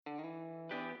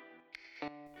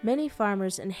Many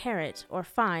farmers inherit or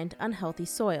find unhealthy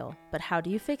soil, but how do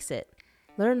you fix it?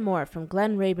 Learn more from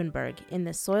Glenn Rabenberg in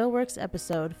this SoilWorks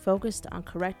episode focused on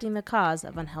correcting the cause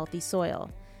of unhealthy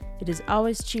soil. It is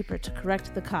always cheaper to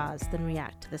correct the cause than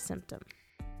react to the symptom.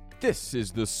 This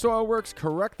is the SoilWorks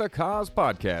Correct the Cause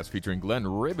podcast featuring Glenn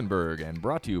Rabenberg and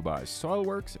brought to you by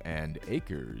SoilWorks and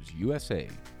Acres USA.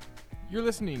 You're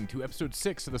listening to episode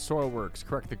 6 of the SoilWorks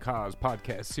Correct the Cause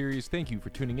podcast series. Thank you for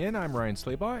tuning in. I'm Ryan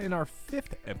Slaybaugh. In our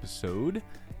 5th episode,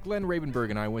 Glenn Rabenberg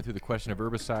and I went through the question of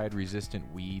herbicide-resistant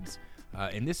weeds.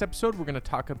 In this episode, we're going to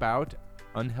talk about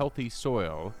unhealthy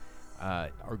soil.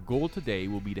 Our goal today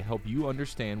will be to help you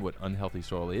understand what unhealthy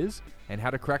soil is and how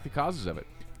to crack the causes of it.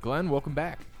 Glenn, welcome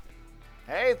back.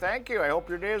 Hey, thank you. I hope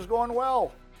your day is going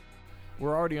well.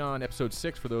 We're already on episode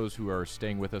 6 for those who are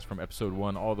staying with us from episode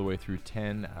 1 all the way through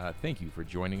 10. Thank you for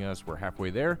joining us. We're halfway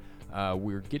there.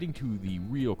 We're getting to the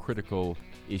real critical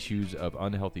issues of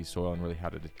unhealthy soil and really how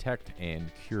to detect and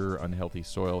cure unhealthy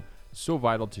soil. So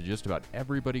vital to just about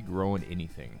everybody growing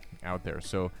anything out there.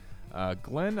 So,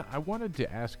 Glenn, I wanted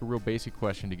to ask a real basic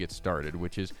question to get started,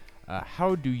 which is,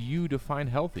 how do you define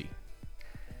healthy?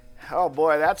 Oh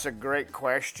boy, that's a great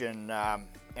question.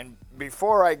 And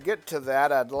before I get to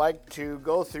that, I'd like to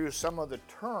go through some of the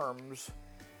terms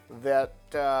that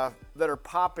are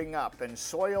popping up. And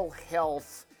soil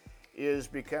health is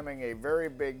becoming a very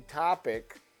big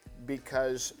topic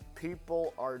because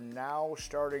people are now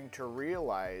starting to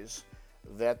realize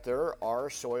that there are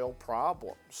soil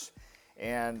problems.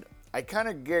 And I kind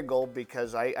of giggle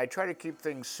because I try to keep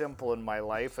things simple in my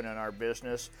life and in our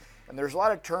business. And there's a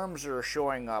lot of terms that are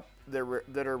showing up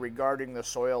that are regarding the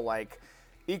soil, like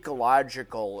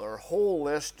ecological or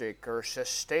holistic or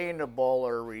sustainable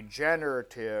or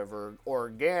regenerative or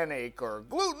organic or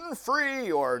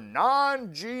gluten-free or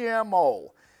non-GMO.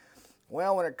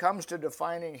 Well, when it comes to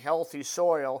defining healthy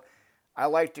soil, I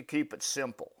like to keep it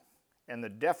simple. And the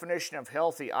definition of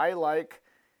healthy I like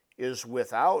is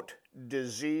without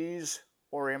disease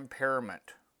or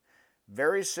impairment.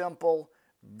 Very simple,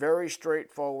 very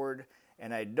straightforward,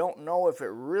 and I don't know if it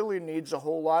really needs a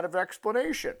whole lot of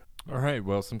explanation. All right.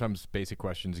 Well, sometimes basic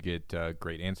questions get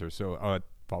great answers, so I'll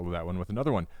follow that one with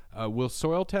another one. Will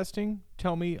soil testing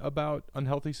tell me about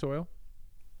unhealthy soil?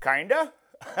 Kinda.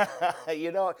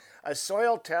 You know, a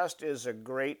soil test is a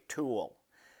great tool.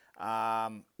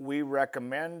 We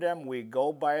recommend them, we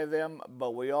go by them,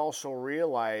 but we also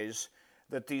realize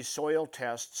that these soil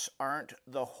tests aren't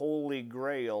the holy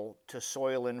grail to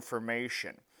soil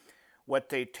information. What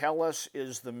they tell us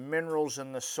is the minerals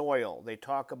in the soil. They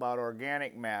talk about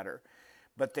organic matter,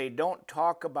 but they don't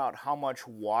talk about how much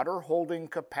water holding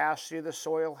capacity the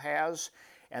soil has,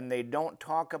 and they don't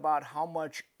talk about how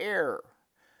much air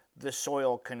the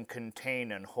soil can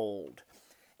contain and hold.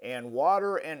 And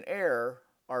water and air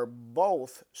are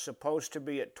both supposed to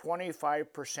be at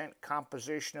 25%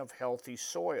 composition of healthy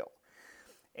soil.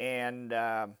 And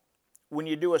when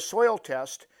you do a soil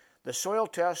test, the soil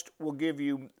test will give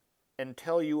you and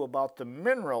tell you about the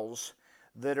minerals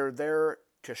that are there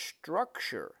to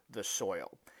structure the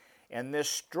soil. And this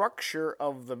structure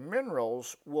of the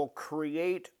minerals will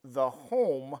create the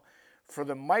home for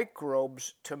the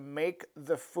microbes to make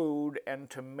the food and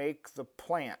to make the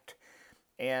plant.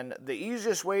 And the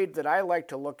easiest way that I like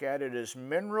to look at it is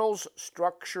minerals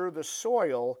structure the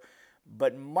soil,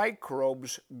 but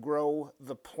microbes grow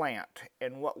the plant.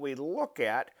 And what we look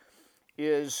at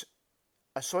is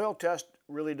a soil test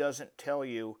really doesn't tell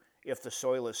you if the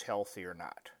soil is healthy or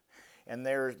not. And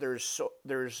there's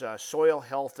soil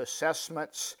health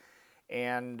assessments,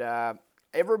 and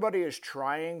everybody is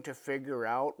trying to figure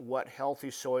out what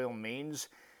healthy soil means.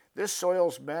 This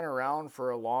soil's been around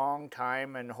for a long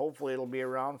time, and hopefully it'll be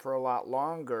around for a lot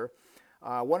longer.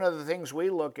 One of the things we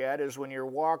look at is when you're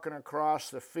walking across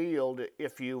the field,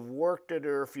 if you've worked it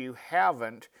or if you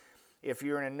haven't, if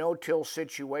you're in a no-till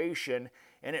situation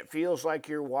and it feels like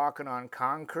you're walking on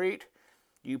concrete,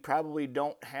 you probably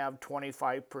don't have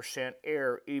 25%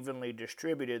 air evenly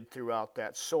distributed throughout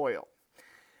that soil.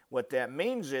 What that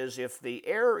means is if the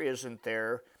air isn't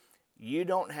there, you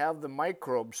don't have the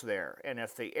microbes there. And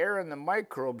if the air and the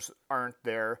microbes aren't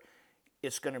there,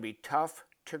 it's going to be tough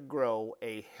to grow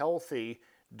a healthy,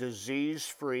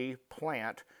 disease-free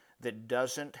plant that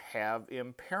doesn't have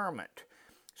impairment.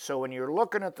 So when you're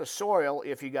looking at the soil,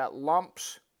 if you got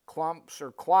lumps, clumps,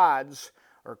 or clods,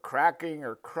 or cracking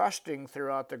or crusting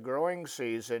throughout the growing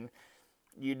season,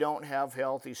 you don't have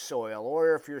healthy soil.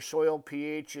 Or if your soil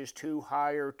pH is too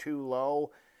high or too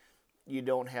low, you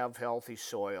don't have healthy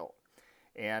soil.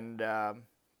 And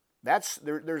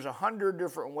there's 100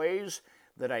 different ways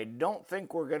that I don't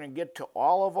think we're going to get to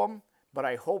all of them, but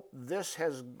I hope this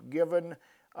has given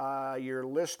your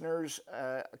listeners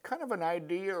kind of an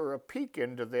idea or a peek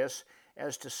into this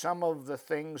as to some of the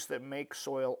things that make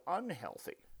soil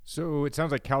unhealthy. So it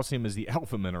sounds like calcium is the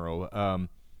alpha mineral.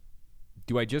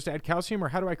 Do I just add calcium, or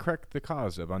how do I correct the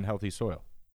cause of unhealthy soil?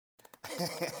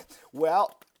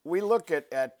 Well, we look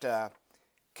at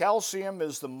calcium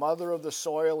is the mother of the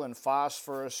soil, and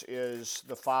phosphorus is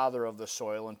the father of the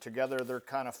soil, and together they're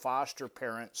kind of foster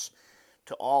parents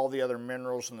to all the other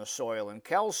minerals in the soil. And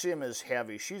calcium is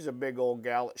heavy. She's a big old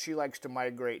gal. She likes to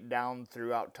migrate down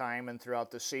throughout time and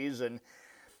throughout the season.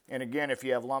 And again, if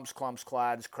you have lumps, clumps,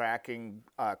 clods, cracking,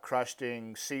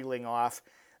 crusting, sealing off,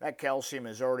 that calcium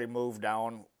has already moved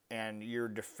down and you're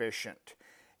deficient.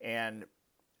 And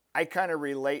I kind of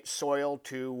relate soil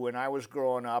to when I was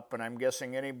growing up, and I'm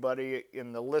guessing anybody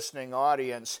in the listening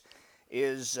audience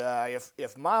is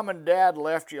if mom and dad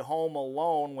left you home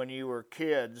alone when you were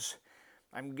kids,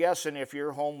 I'm guessing if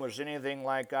your home was anything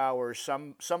like ours,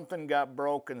 something got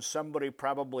broken, somebody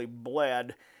probably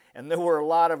bled, and there were a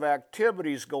lot of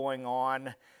activities going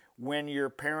on when your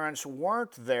parents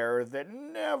weren't there that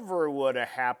never would have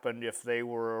happened if they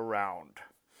were around.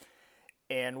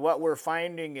 And what we're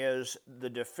finding is the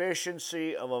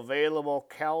deficiency of available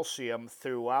calcium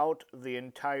throughout the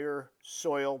entire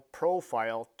soil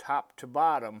profile, top to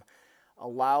bottom,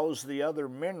 allows the other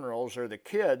minerals, or the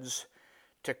kids,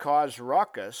 to cause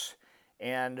ruckus,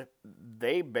 and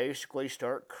they basically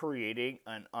start creating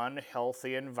an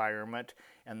unhealthy environment,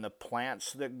 and the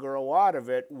plants that grow out of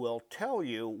it will tell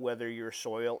you whether your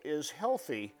soil is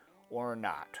healthy or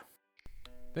not.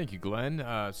 Thank you, Glenn.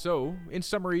 So, in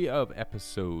summary of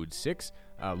episode 6,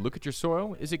 look at your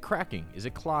soil. Is it cracking? Is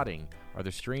it clotting? Are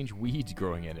there strange weeds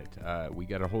growing in it? We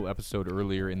got a whole episode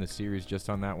earlier in the series just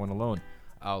on that one alone.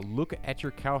 Look at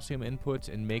your calcium inputs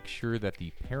and make sure that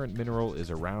the parent mineral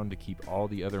is around to keep all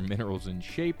the other minerals in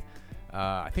shape.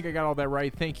 I think I got all that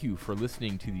right. Thank you for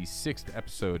listening to the 6th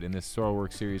episode in this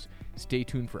SoilWorks series. Stay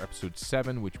tuned for episode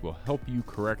 7, which will help you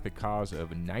correct the cause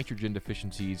of nitrogen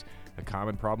deficiencies, a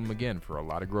common problem again for a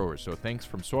lot of growers. So thanks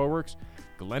from SoilWorks,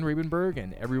 Glenn Rabenberg,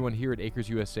 and everyone here at Acres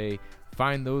USA.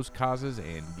 Find those causes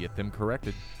and get them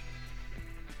corrected.